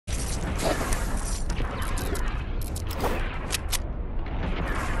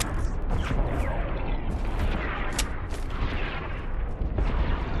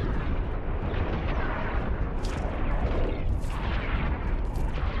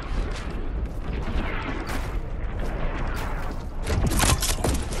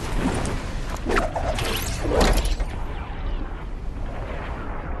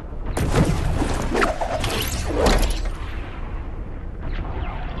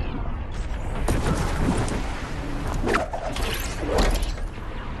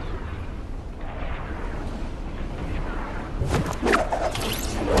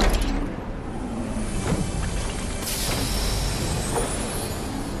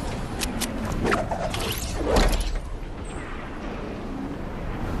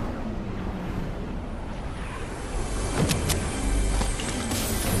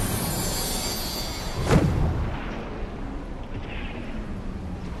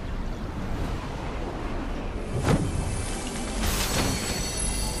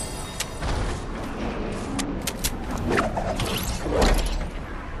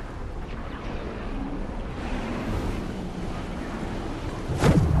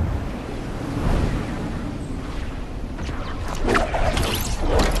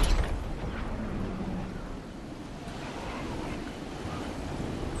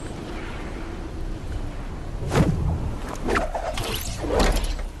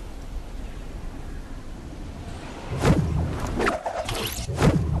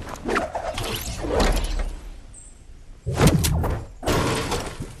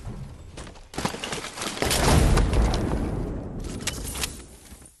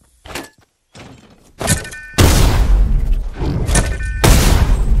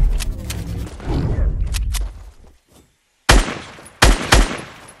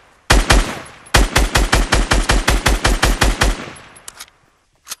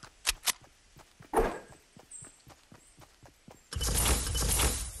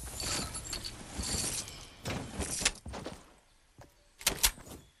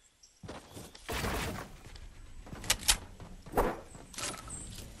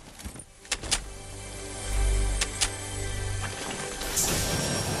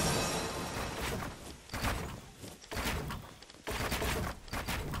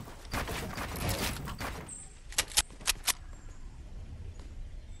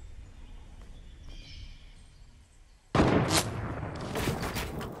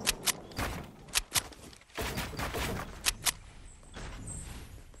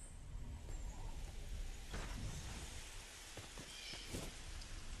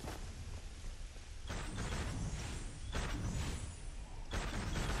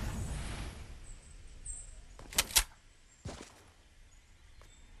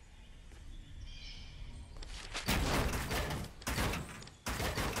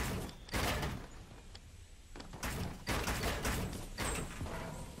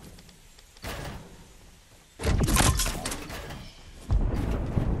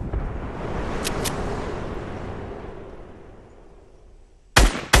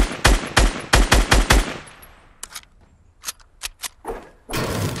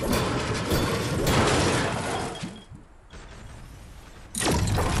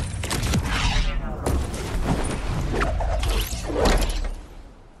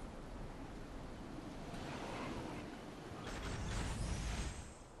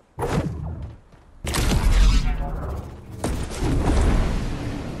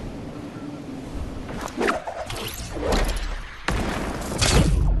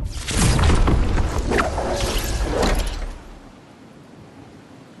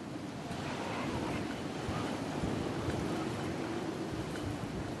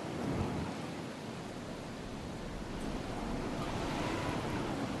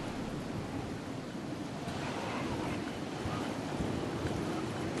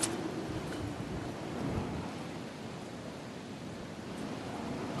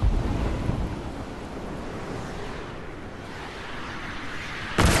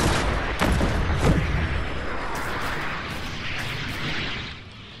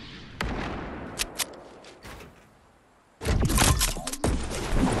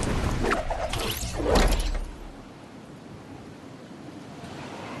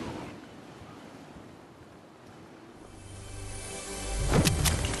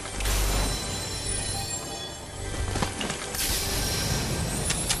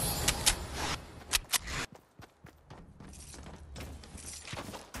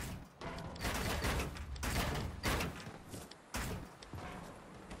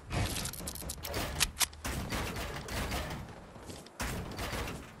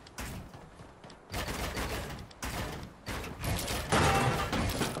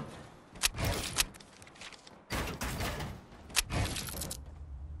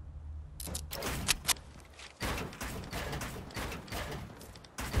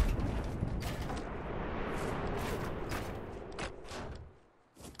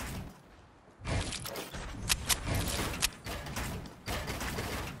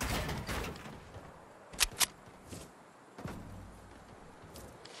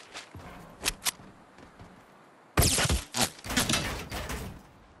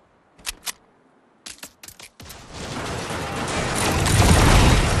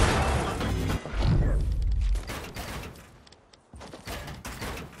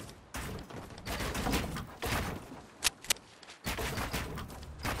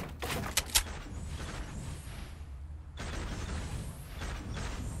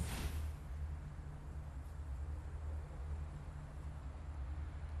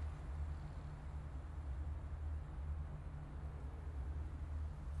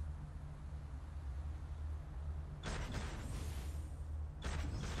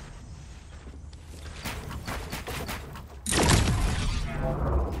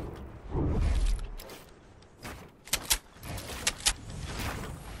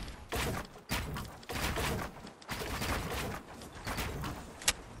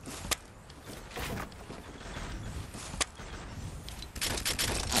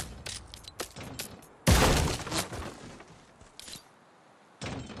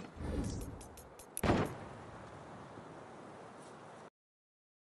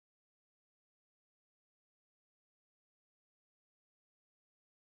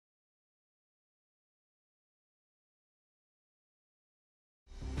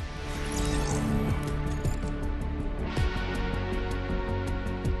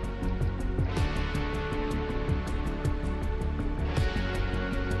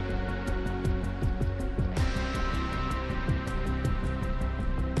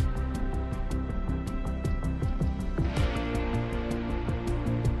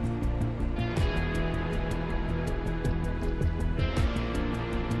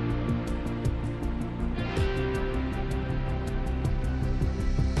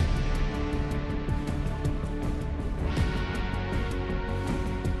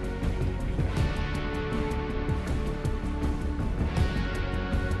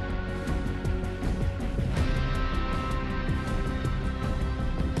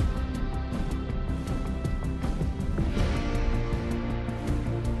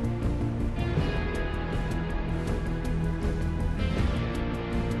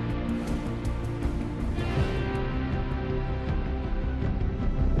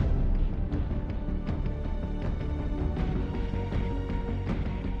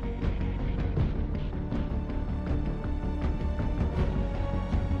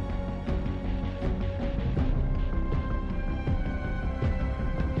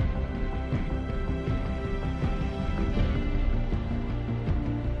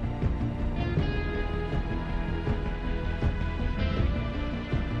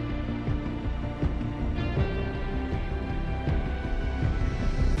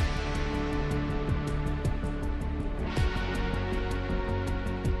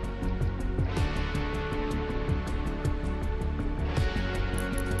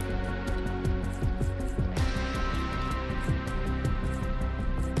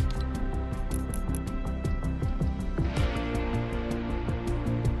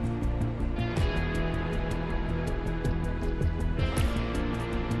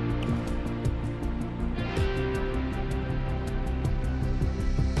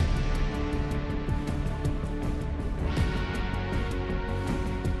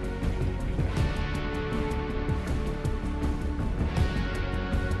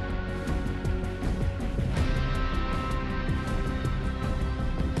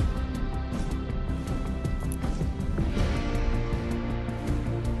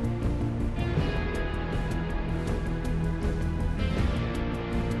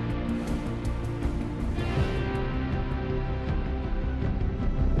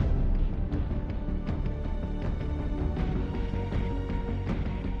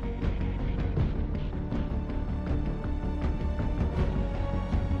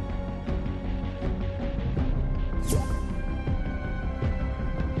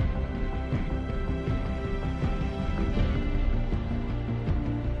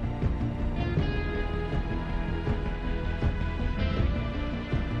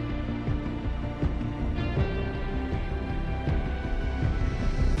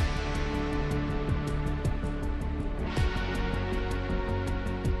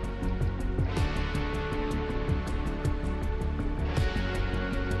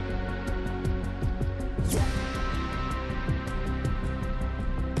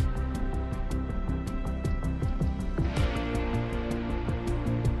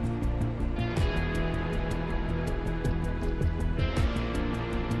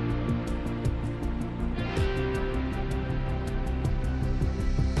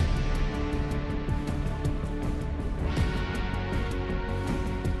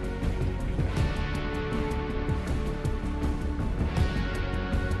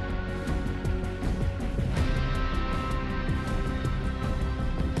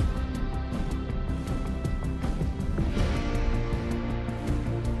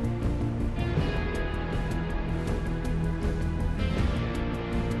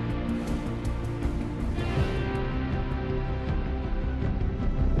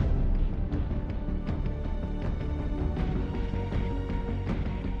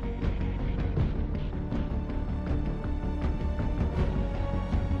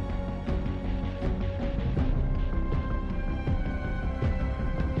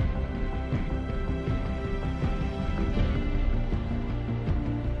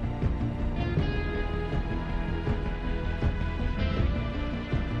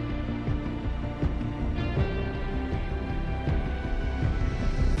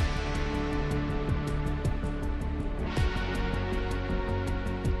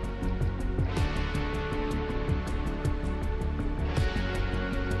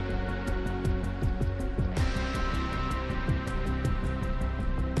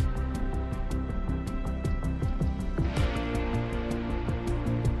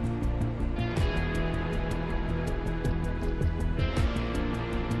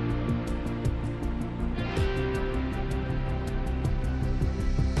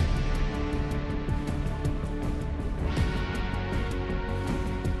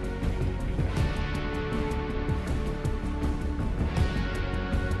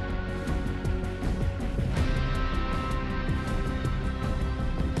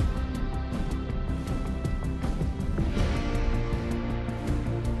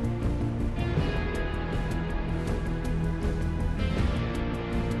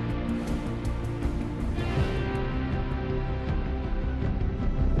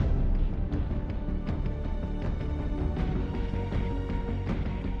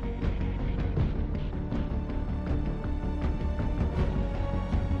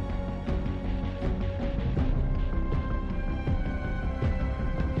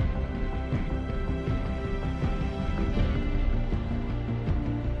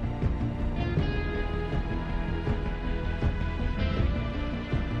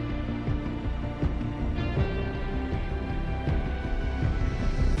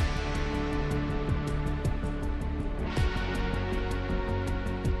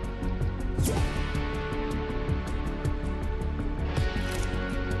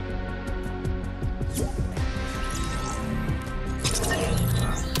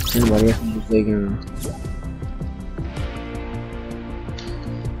Anybody else from the playground?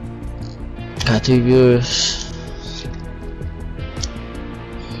 Got 2 viewers.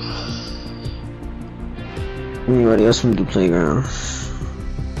 Anybody else from the playground?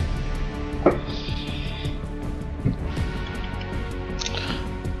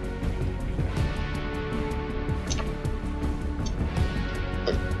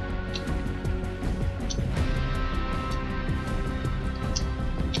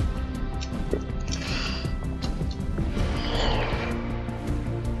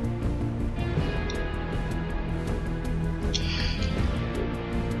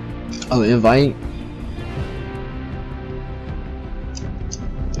 Oh, invite.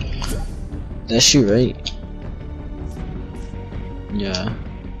 That's you, right? Yeah.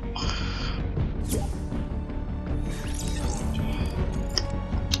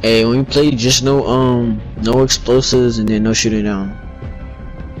 Hey, when you play, just no explosives and then no shooting down.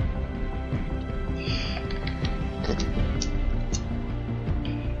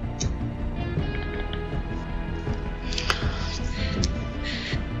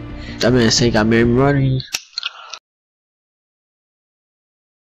 That man say he got married running.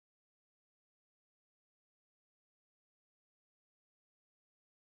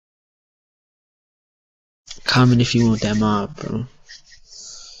 Comment if you want that mob, bro.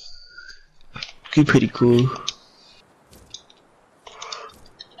 He pretty cool.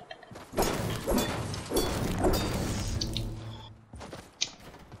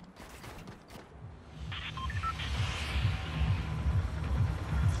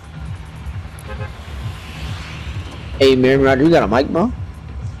 Hey, Mary Ryder, you got a mic, bro?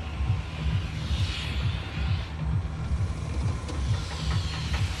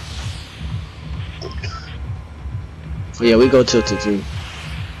 Oh, yeah, we go tilted too.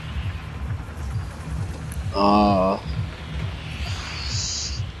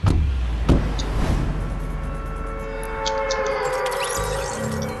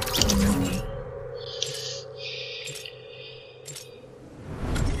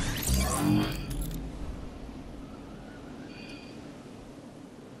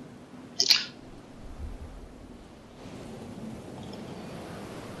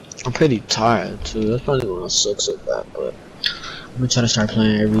 I'm pretty tired too. That's probably why I suck so bad, but I'm gonna try to start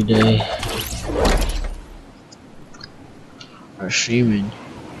playing every day. Or streaming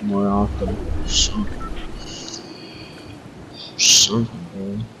more often. Something,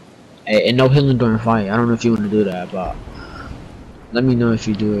 bro. Hey, and no healing during fight. I don't know if you want to do that, but let me know if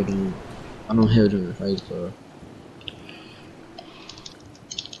you do it. And I don't heal during fights, bro.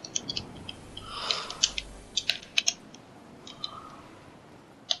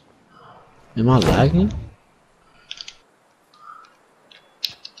 Am I lagging?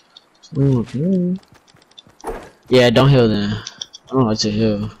 Okay. Yeah, don't heal then. I don't like to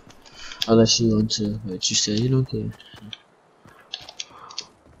heal. Unless you want to, but you said you don't care.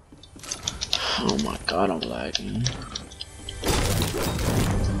 Oh my god, I'm lagging.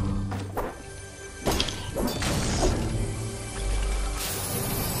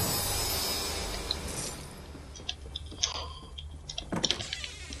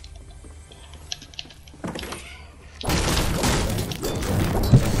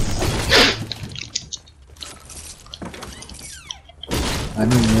 I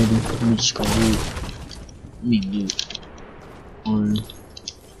don't know, let me just go loot. Let me loot. On.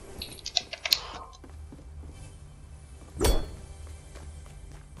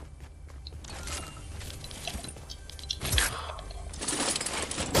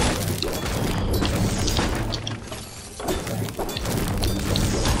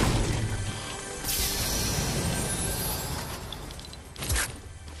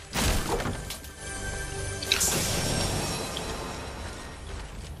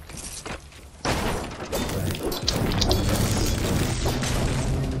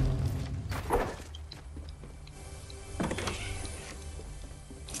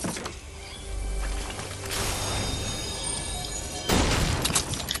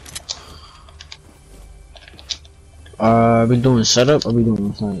 Are we doing setup or are we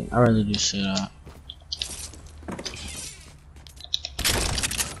doing fight? I'd rather do setup.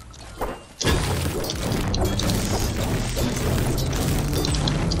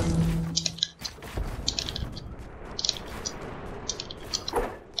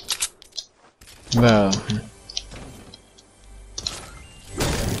 Bro.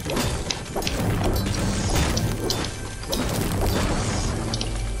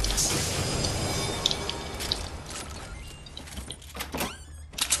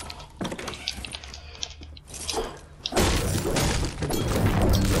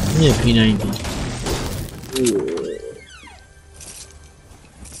 Yeah, P90.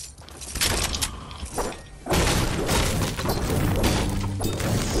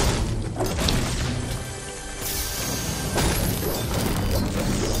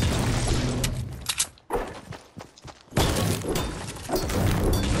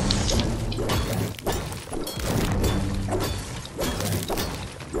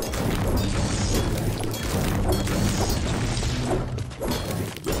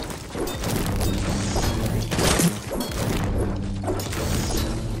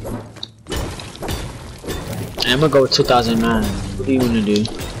 I'm gonna go with 2009. What do you wanna do?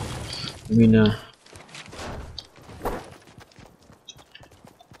 Let me know.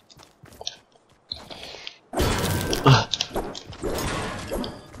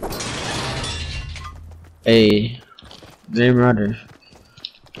 Hey, Game Rider.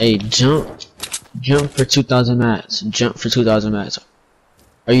 Hey, jump for 2,000 mats. Jump for 2,000 mats.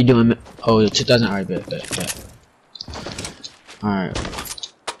 Are you doing? Oh, 2,000. Alright, bet. Alright.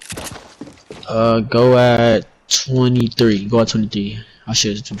 Go at 23. Go at 23. I'll show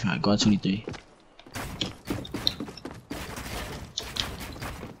you 25. Go at 23.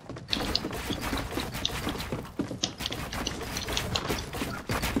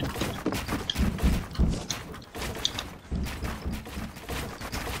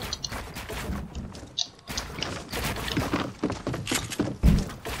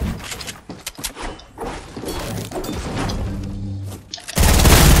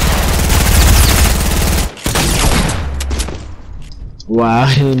 Wow,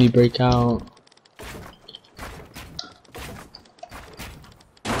 he only break out.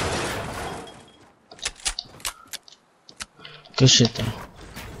 Good shit though.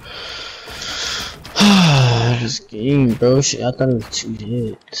 This game, bro. Shit, I thought it was 2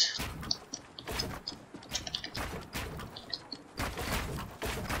 hits.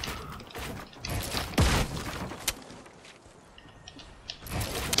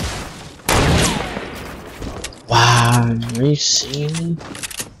 Wow, are you seeing me?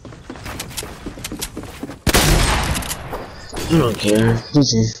 I don't care.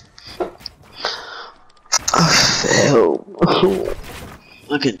 I failed.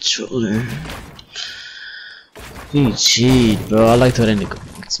 My controller. You cheat, bro. I like to let it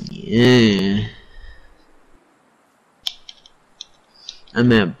box me in. I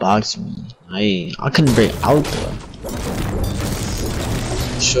meant box me. I couldn't break out though.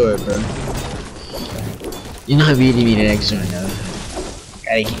 Sure, bro. You know how beating me the next one though.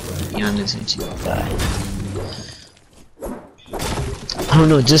 Gotta keep being honest with you, I don't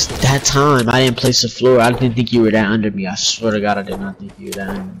know, just that time I didn't place the floor. I didn't think you were that under me. I swear to God, I did not think you were that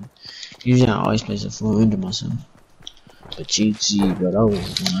under me. Usually I always place the floor under myself. But GG, bro, that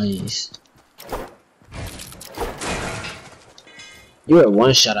was nice. You were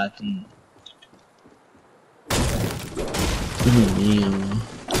one shot, I think. Damn.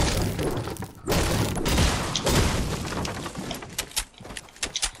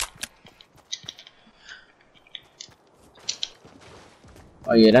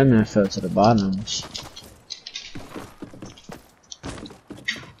 Oh yeah, that man fell to the bottoms.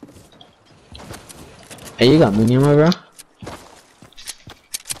 Hey, you got medium, bro?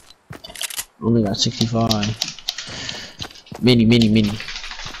 Only got 65. Mini.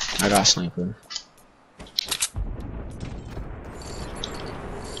 I got a sniper.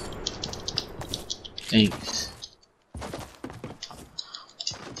 Thanks.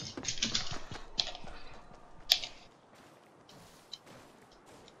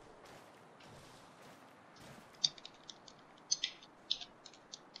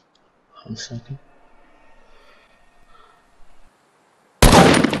 One second.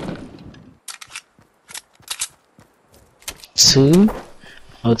 Two?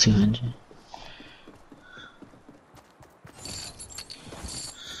 Oh, 200.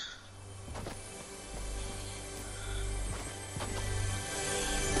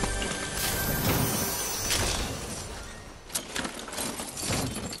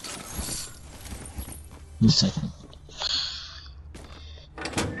 One second.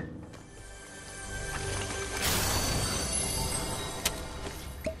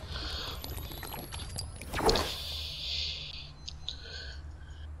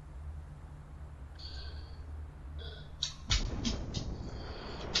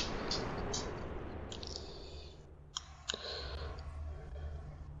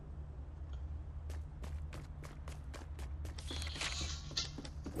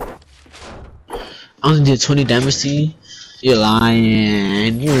 I only did 20 damage to you? You're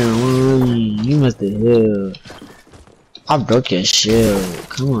lying. You're lying. You must have healed. I broke your shield.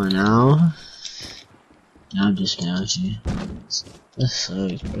 Come on now. Now I'm just down to you. That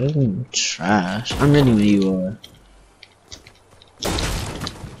sucks, bro. You're trash. I'm ready when you are.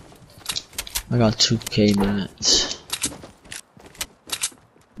 I got 2k mats.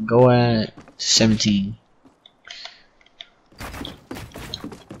 Go at 17.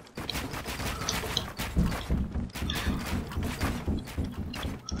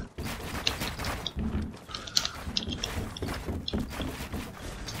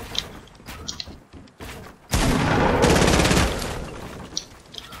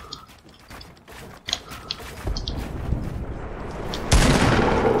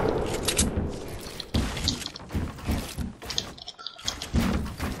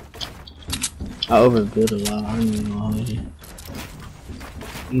 I overbuild a lot. I don't even know how to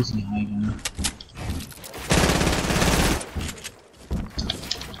easy high ground.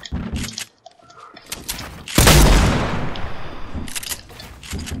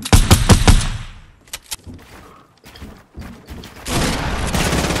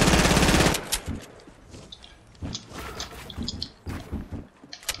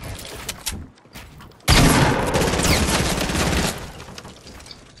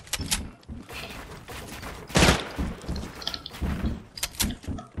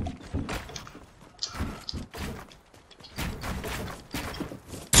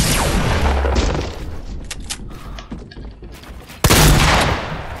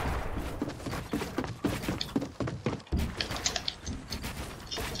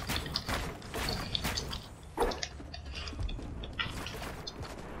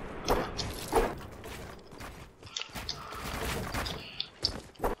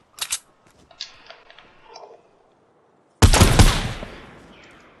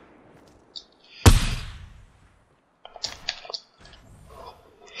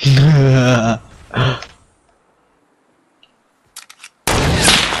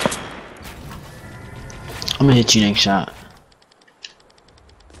 I'm gonna hit you next shot.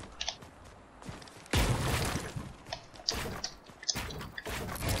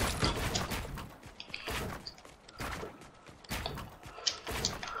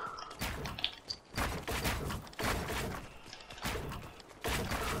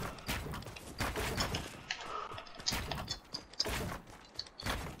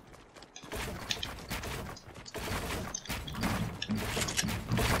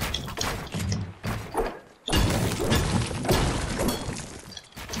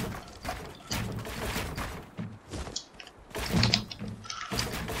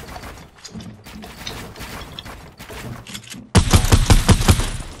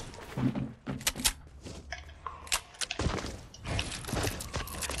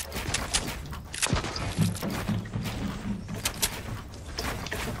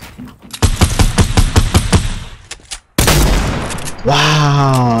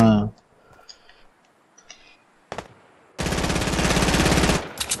 Wow.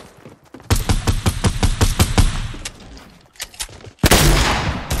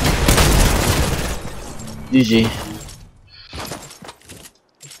 GG.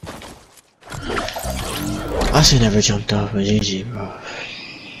 I should never jumped off, but GG, bro.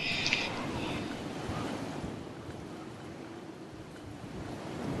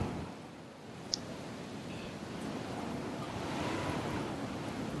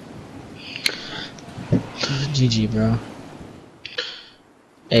 GG, bro.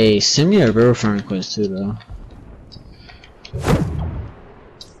 Hey, send me a girlfriend request too, though.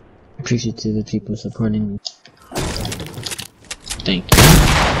 Appreciate to the people supporting me. Thank you.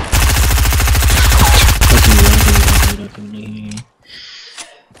 Okay.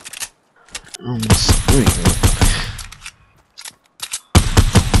 Almost. There we go.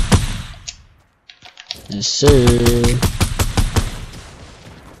 Yes, sir.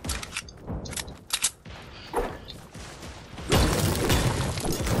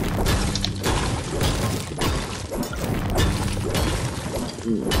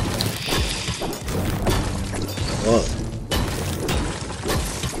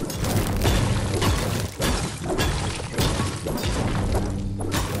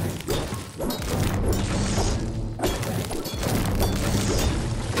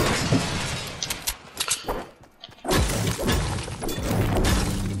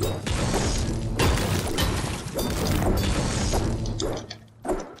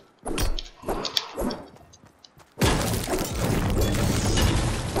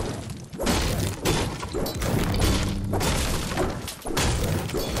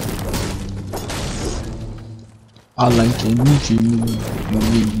 I like to meet you.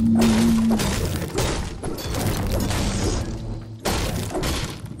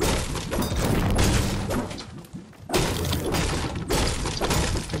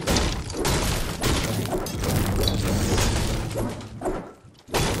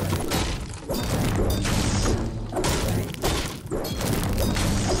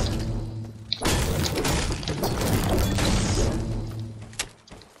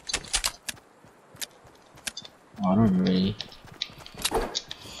 I don't really.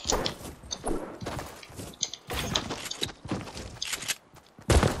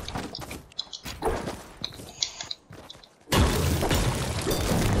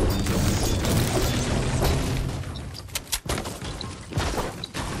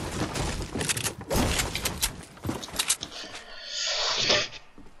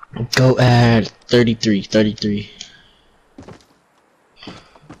 Go at 33.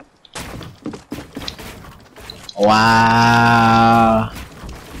 Wow.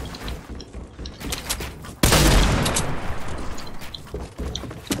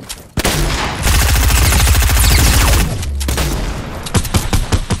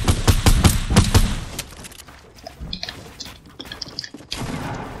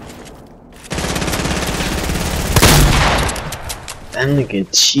 That nigga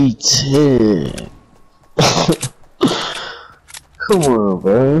cheated. Come on,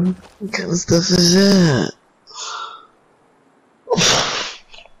 bro. What kind of stuff is that?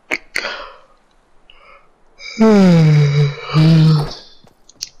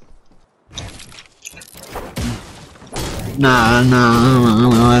 Nah, I'm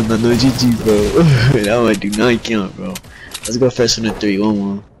not no GG, bro. That one do not count, bro. Let's go first on the 3,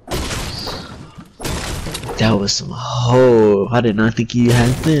 1-1. That was some hoe. I did not think you had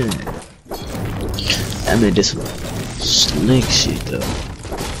that. That man did some slick shit, though.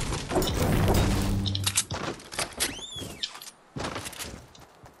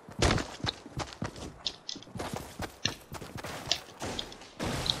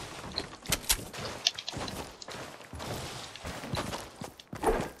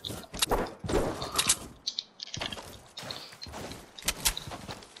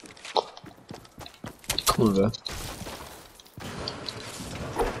 Come on, bro.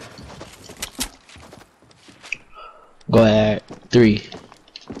 Go ahead. 3.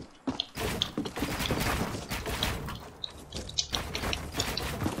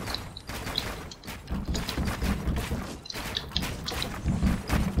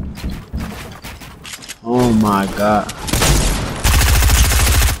 Oh my god.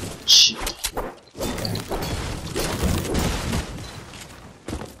 Shit.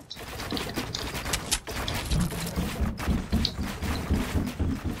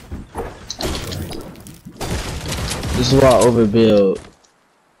 This is why I overbuild.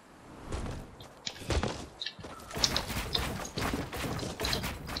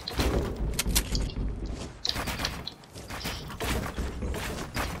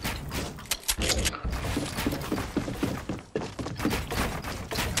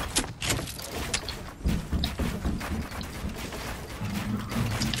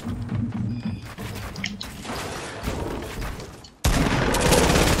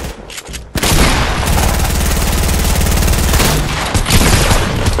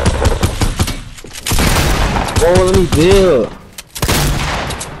 Oh, let me build.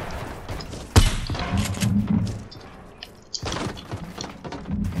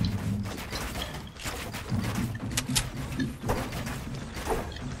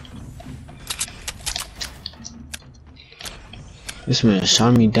 This man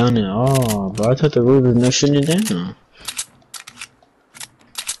shot me down at all, bro. I thought the rule was no shooting it down.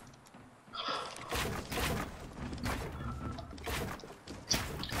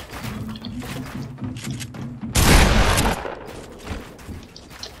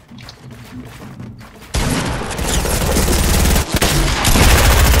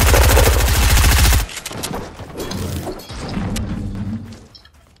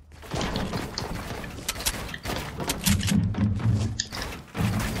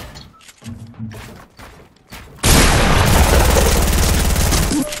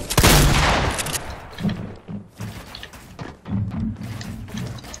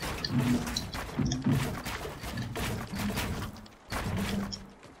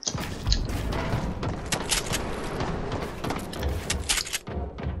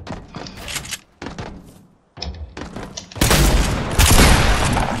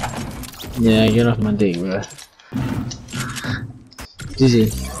 Yeah, get off my dick, bro.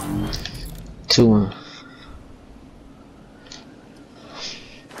 GG. 2-1.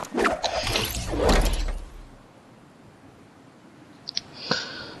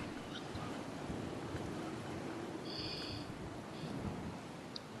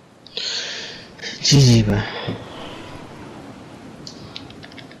 GG, bro.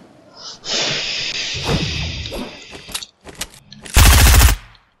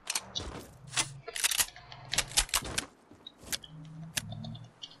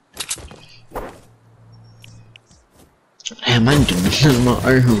 Damn, I ain't doing nothing in my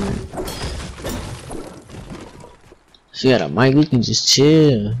art home. She got a mic, we can just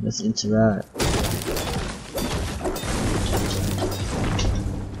chill. Let's interact.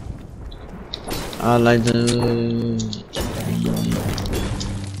 I like the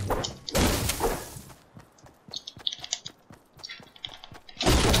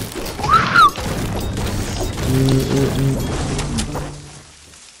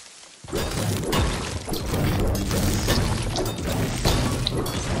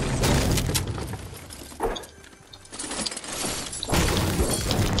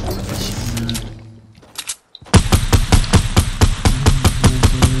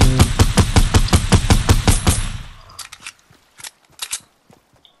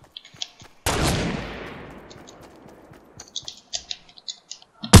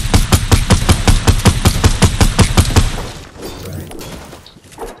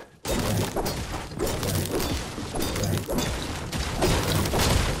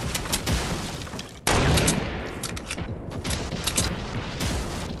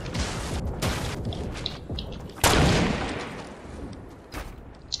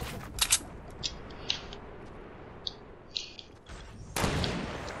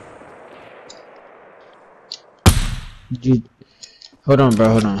Dude, hold on, bro.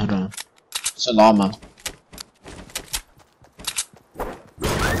 Hold on. It's a llama.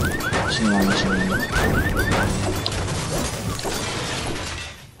 It's a llama.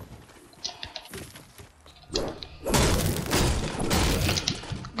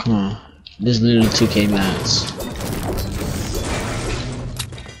 Come on. This is literally 2K max.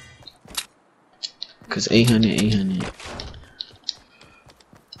 Cause 800.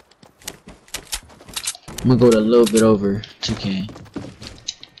 I'm gonna go to a little bit over 2K.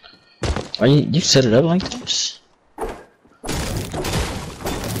 Why you set it up like this? Yeah,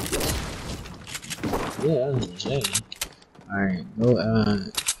 I was gonna say. Alright, go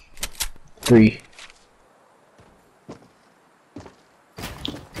 3.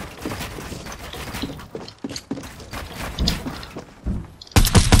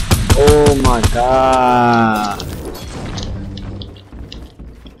 Oh my god.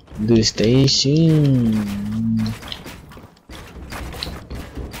 The station.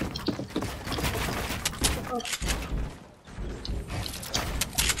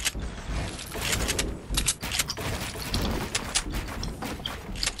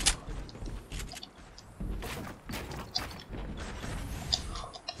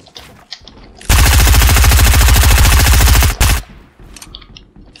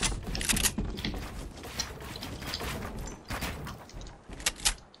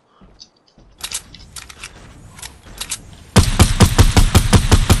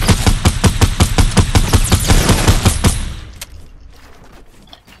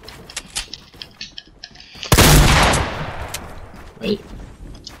 Wait.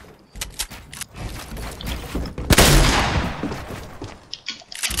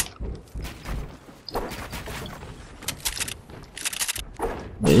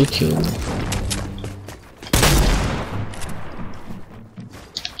 They killed me.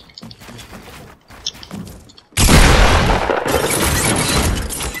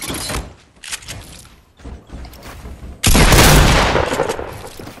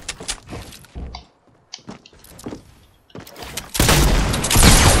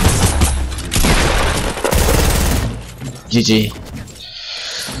 GG.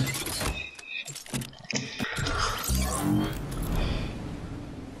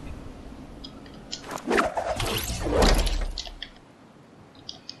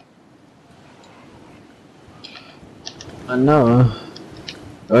 I know.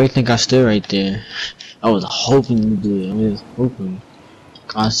 I think I stood right there. I was hoping you did. I was hoping.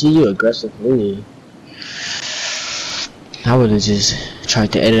 I see you aggressive player. I would have just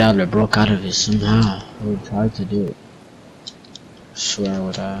tried to edit out or broke out of it somehow. I would try to do it. I swear I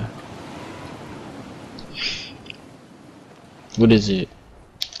would have. What is it?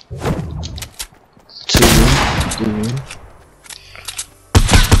 2, 3.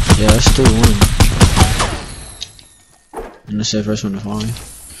 Yeah, that's still 1. And that's the first one to fall.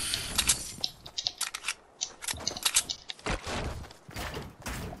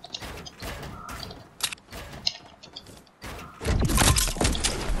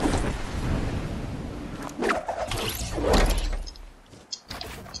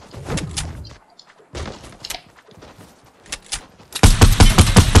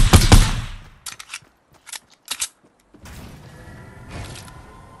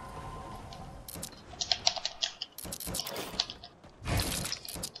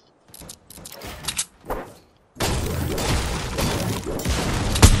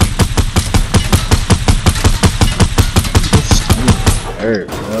 Hurt,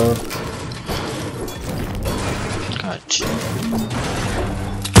 bro. Gotcha.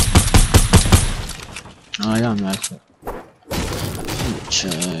 Oh, I got maxed up.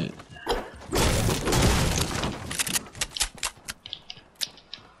 Check.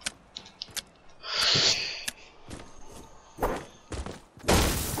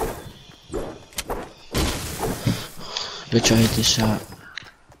 Bitch, I hit this shot.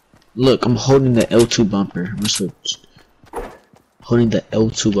 Look, I'm holding the L2 bumper. I'm gonna switch. Holding the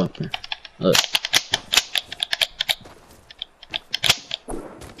L2 bumper. Look.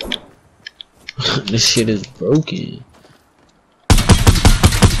 This shit is broken.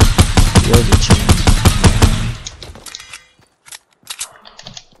 Where's the chain?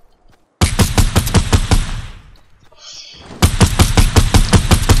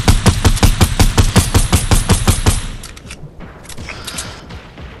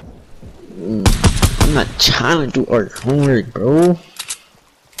 I'm not trying to do our homework, bro.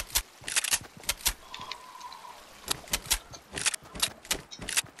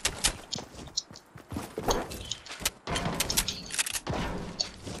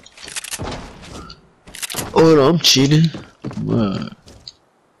 Oh no, I'm cheating. What?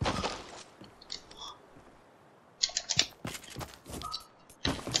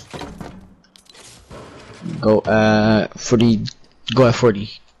 Go at 40. Go at 40.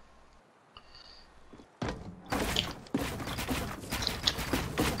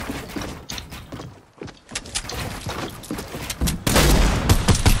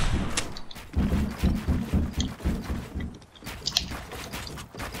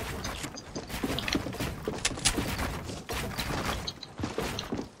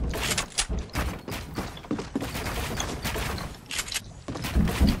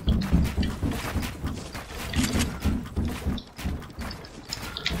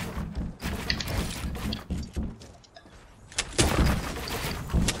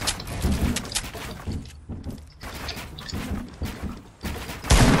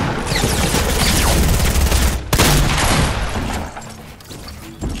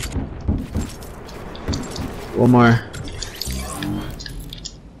 One more.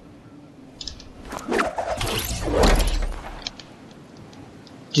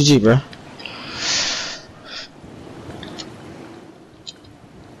 GG, bro.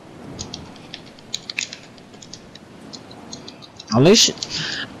 At least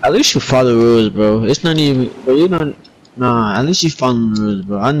you follow the rules, bro. It's not even, but you don't. Nah, at least you follow the rules,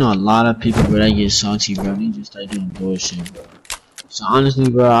 bro. I know a lot of people, bro, that get salty, bro. They just start doing bullshit, bro. So honestly,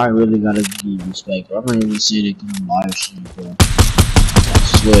 bro, I really gotta give you respect, bro. I'm not even saying it because I'm live streaming, bro.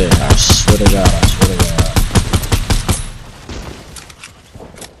 I swear to God, I swear to God.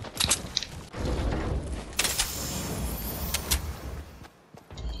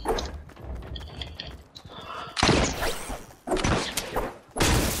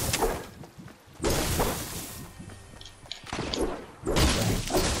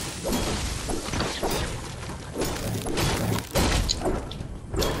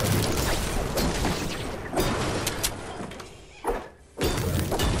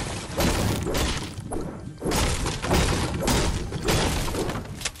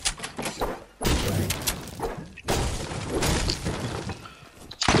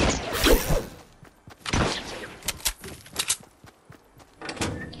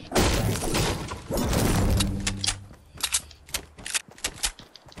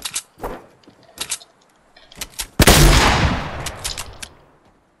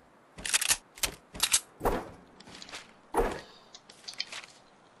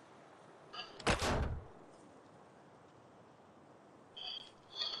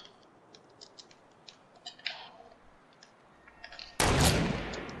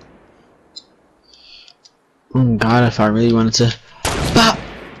 Oh God, if I really wanted to. Bop!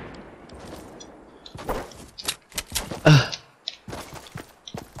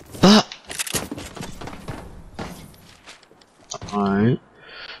 Bop! Alright.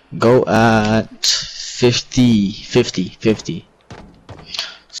 Go at 50.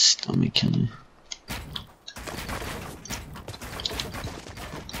 Stomach killing.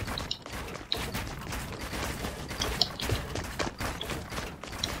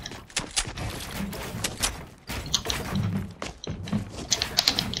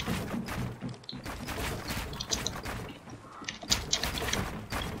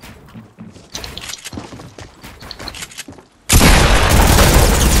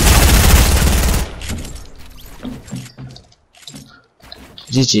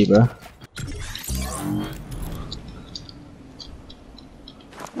 GG, bro.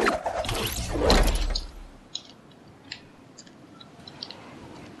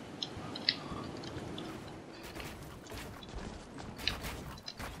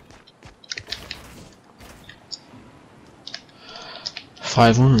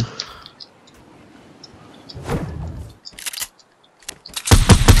 Five one.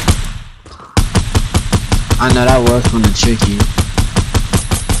 I know that was kind of tricky.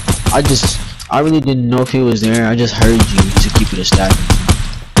 I really didn't know if he was there. I just heard you to keep it a stack.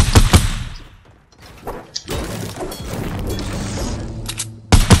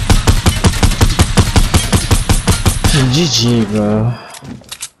 GG, bro.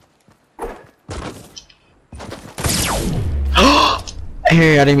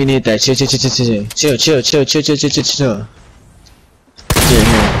 Here, I didn't mean to hit that. Chill. Chill.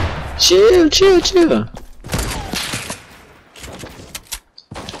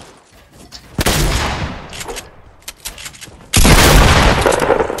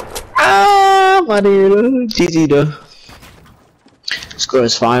 My dude, GG though. Score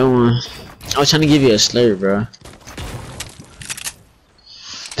is 5-1. I was trying to give you a slur, bro.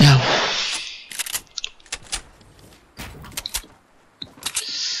 Damn.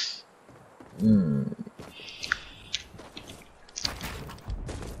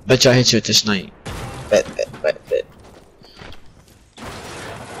 Bet you I hit you with this night. Bet.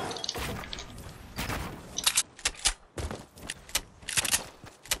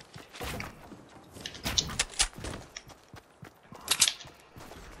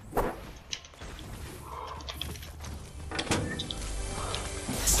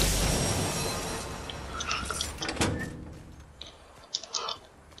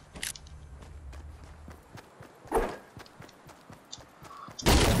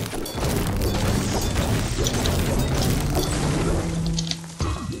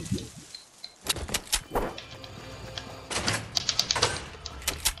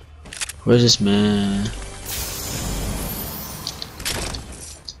 Where's this man?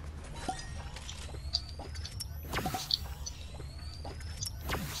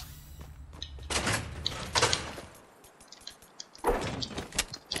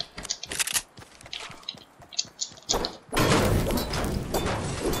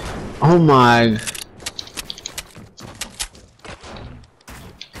 Oh my.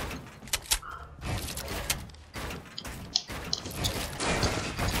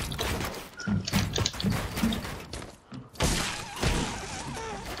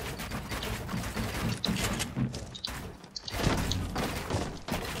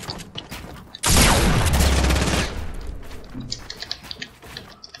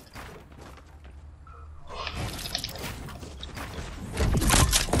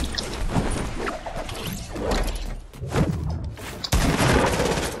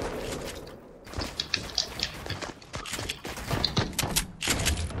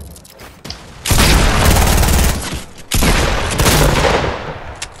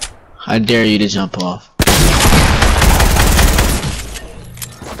 I dare you to jump off.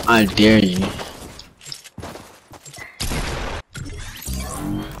 I dare you.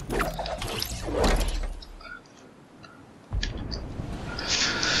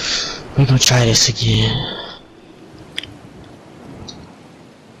 We're gonna try this again.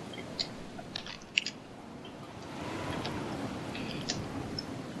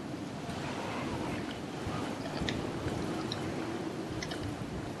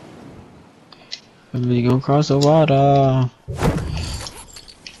 We gonna cross the water.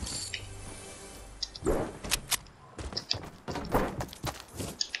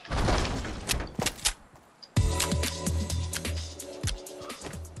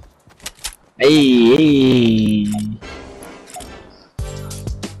 Hey,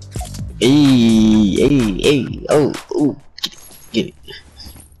 oh, get it.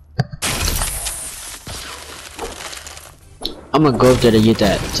 I'm gonna go up there to get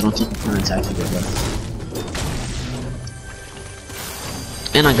that, so don't take the front attack to get that.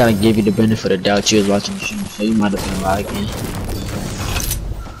 And I gotta give you the benefit of the doubt you was watching the stream, so you might have been lagging.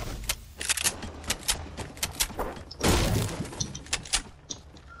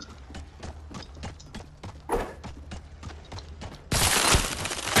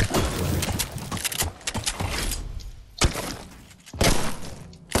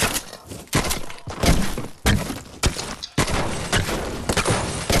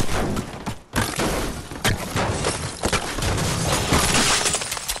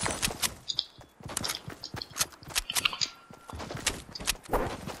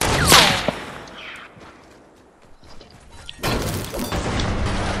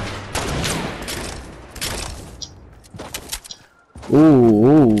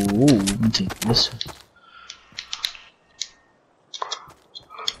 Ooh, let me take this one.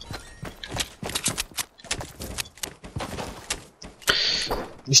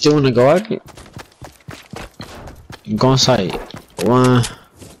 You still wanna go out? Go on site. 1,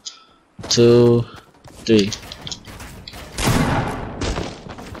 2, 3.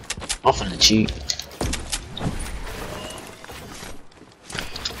 I'm finna cheat.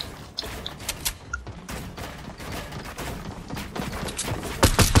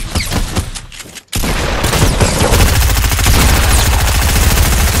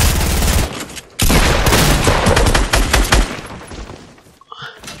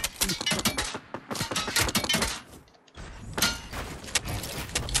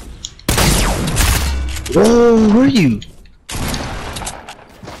 Whoa, where are you?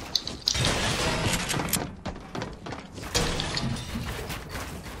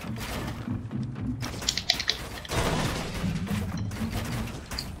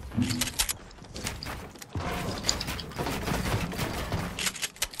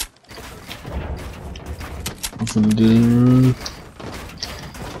 I'm finna do.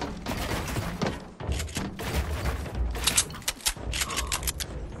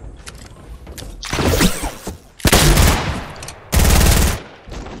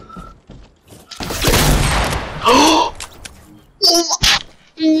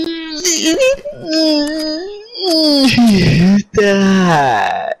 He hit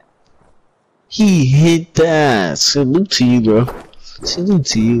that. He hit that. Salute to you, bro. Salute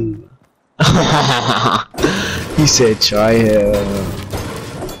to you. He said, "Try him."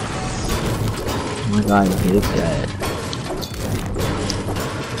 Oh my God, he hit that.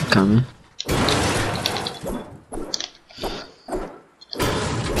 Coming.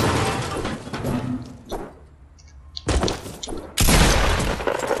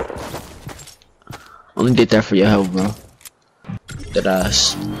 Only did that for your help, bro. That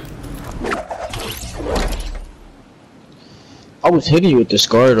ass. I was hitting you with the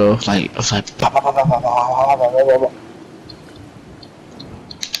scar though. Like I was like, bah, bah, bah, bah, bah, bah, bah, bah, bah, bah.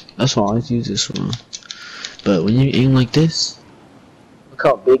 That's why I always use this one. But when you aim like this, look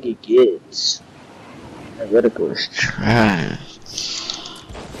how big it gets. That reticle is trash.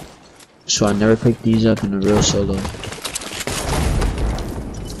 So I never pick these up in a real solo.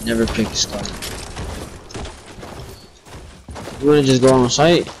 Never pick the scar. You wanna just go on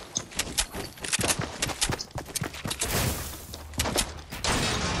site?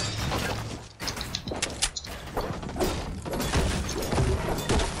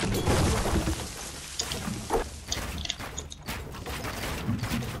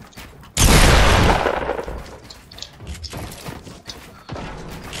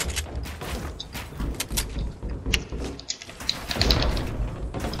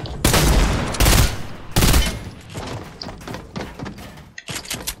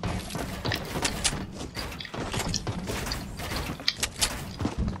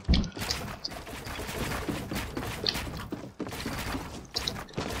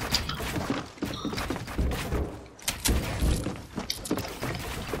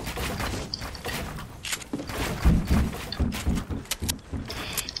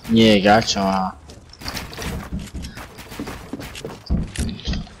 Yeah, gotcha.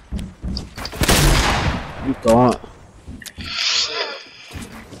 You thought.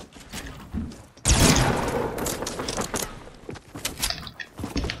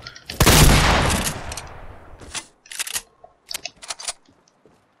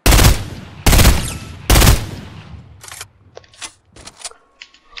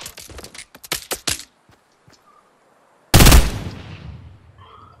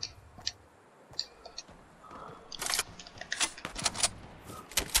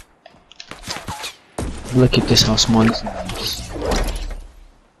 Look at this, how small this is.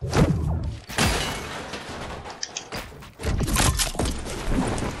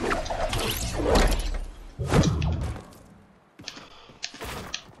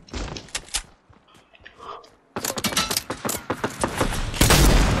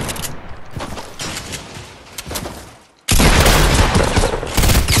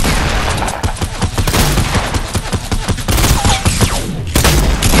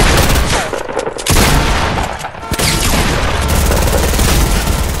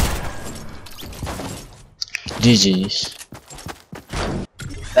 GG's.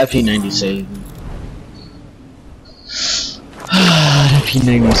 That P90 saved me. That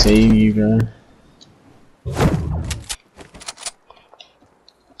P90 saved you, bro.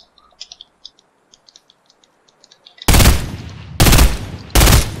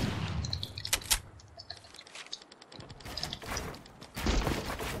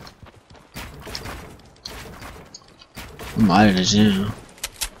 I'm out of the gym.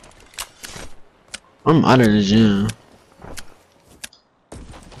 I'm out of the gym.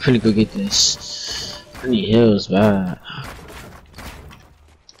 I'm finna go get this. I need heals bad.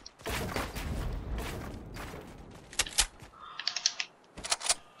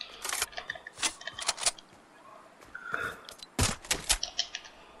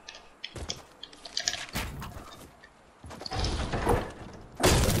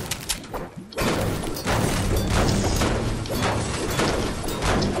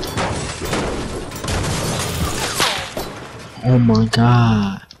 Oh my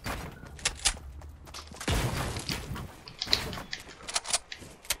god.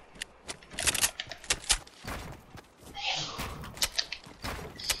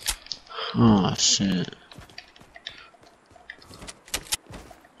 Oh shit.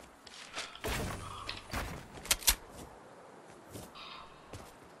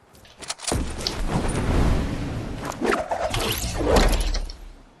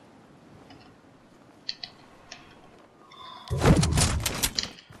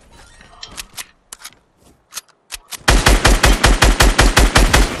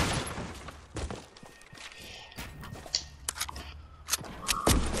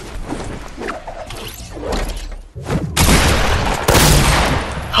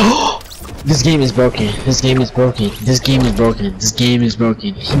 This game is broken. This game is broken. This game is broken. This game is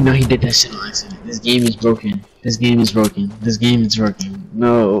broken. You know he did that shit on accident. This game is broken. This game is broken. This game is broken.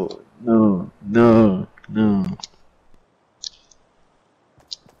 No, no, no, no.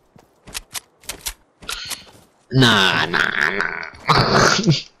 Nah, nah, nah.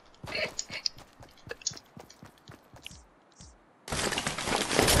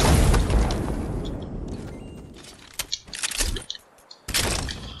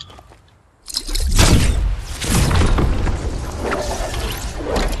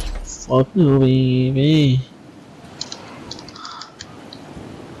 Fuck no, baby.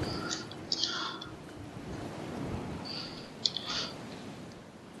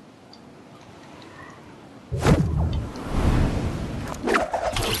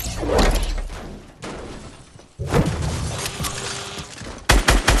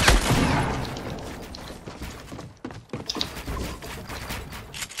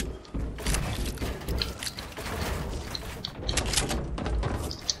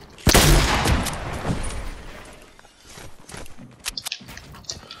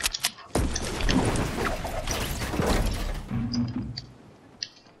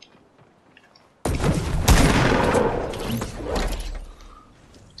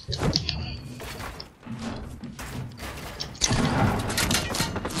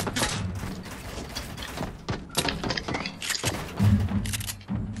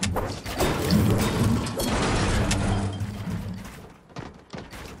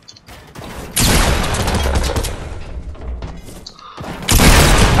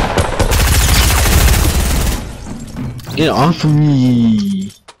 Get off of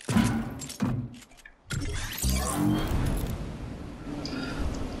me!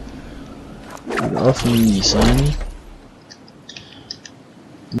 Get off of me, son.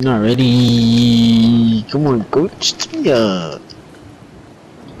 I'm not ready. Come on, coach. Turn me up.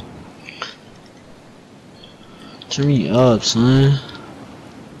 Turn me up, son.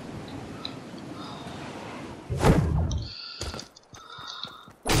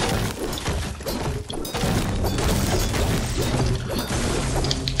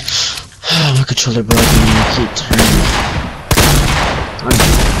 My controller broke and keep turning.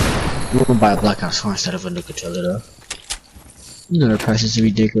 I'm gonna buy a Black Ops 4 instead of a new controller though. You know the prices are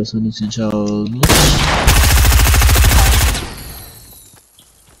ridiculous on these controllers.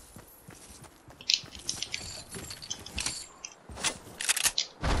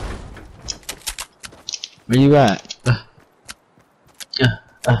 Where you at?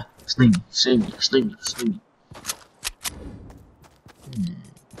 Sling me.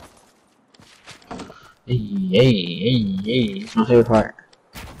 Hey, it's my favorite part.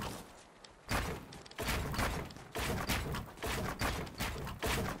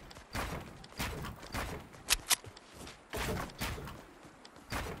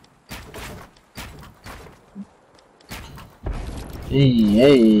 Hey.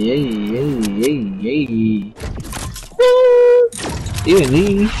 You and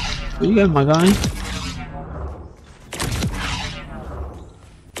me. What you got, my guy?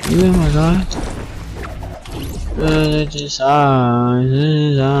 You got, my guy? Just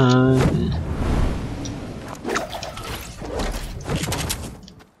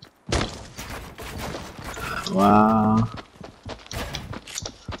wow.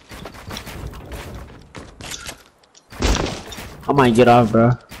 I might get off,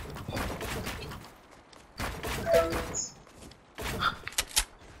 bro.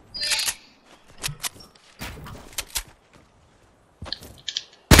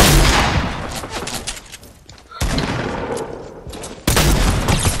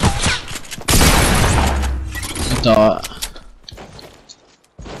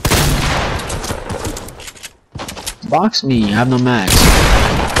 Box me, I have no max.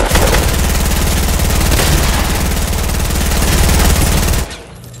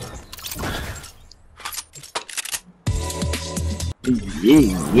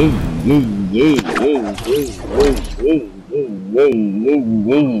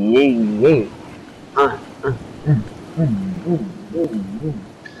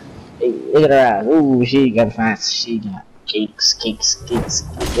 Hey, look at her ass. Ooh, she got fast. She got cakes.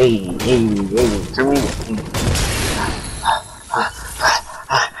 Hey, come here.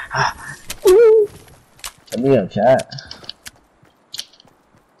 Come here, chat.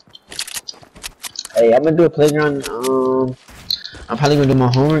 Hey, I'm gonna do a playground. I'm probably gonna do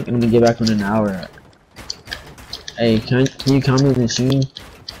my homework and I'm gonna get back in an hour. Hey, can you comment and stream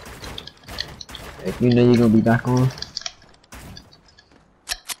if you know you're gonna be back on?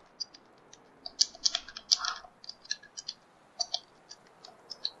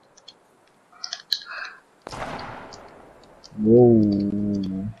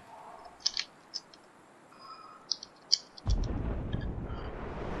 Whoa.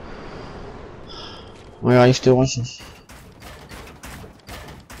 Why are you still watching?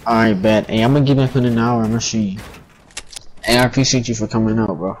 Alright, bet. Hey, I'm gonna get back in an hour. I'm gonna see you. Hey, I appreciate you for coming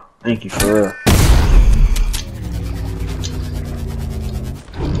out, bro. Thank you, for real.